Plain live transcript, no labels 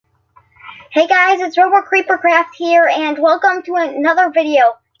Hey guys, it's RoboCreeper here, and welcome to another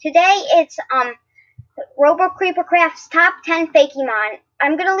video. Today it's RoboCreeper's top 10 Fakemon.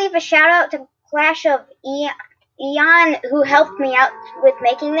 I'm gonna leave a shout out to Clash of Eon who helped me out with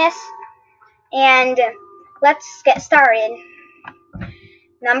making this, and let's get started.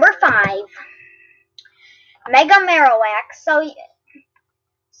 Number 5, Mega Marowak.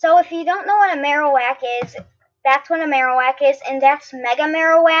 So if you don't know what a Marowak is, that's what a Marowak is, and that's Mega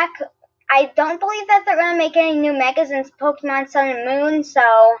Marowak. I don't believe that they're going to make any new Megas in Pokemon Sun and Moon, so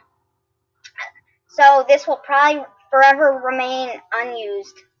this will probably forever remain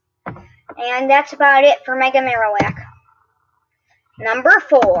unused. And that's about it for Mega Marowak. Number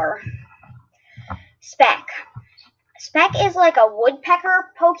 4, Speck. Speck is like a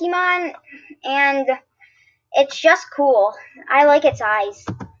woodpecker Pokemon, and it's just cool. I like its eyes.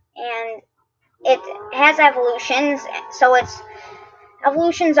 And it has evolutions, so its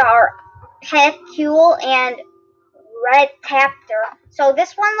evolutions are Pedicule and Red Tapter. So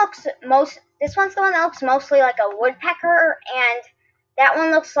this one's the one that looks mostly like a woodpecker, and that one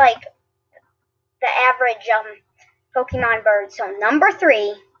looks like the average Pokemon bird. So number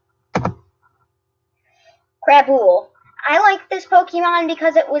 3, Krabool. I like this Pokemon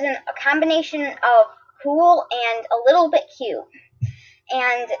because it was a combination of cool and a little bit cute.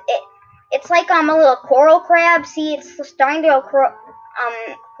 And it's like a little coral crab. See, it's starting to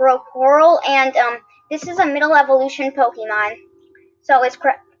grow coral, and this is a middle evolution Pokemon. So it's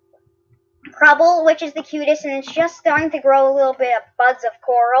Krabool, which is the cutest, and it's just starting to grow a little bit of buds of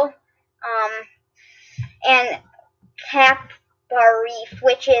coral. And Caparif,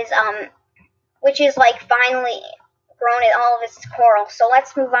 which is like finally grown in all of its coral. So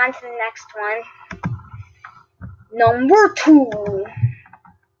let's move on to the next one. Number 2.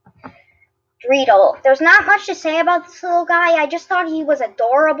 Dreidel. There's not much to say about this little guy. I just thought he was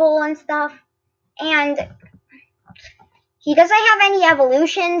adorable and stuff. And he doesn't have any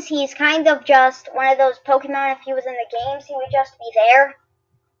evolutions. He's kind of just one of those Pokemon. If he was in the games, he would just be there.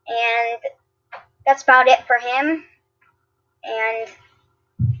 And that's about it for him. And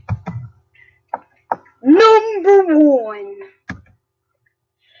number 1,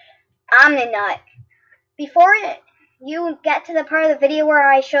 Omninut. Before you get to the part of the video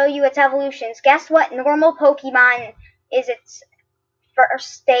where I show you its evolutions, guess what normal Pokemon is its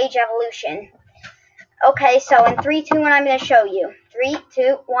first stage evolution? Okay, so in 3, 2, 1, I'm going to show you. 3,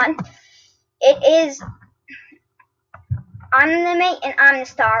 2, 1. It is Omnimate and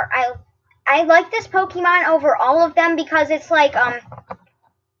Omnistar. I like this Pokemon over all of them because it's like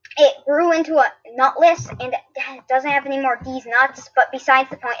it grew into a nutless, and it doesn't have any more D's nuts, but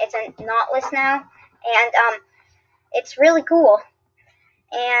besides the point, it's a nutless now, and it's really cool.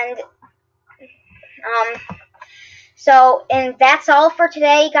 And and that's all for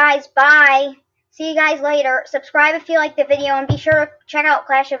today, guys. Bye. See you guys later. Subscribe if you like the video, and be sure to check out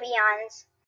Clash of Eons.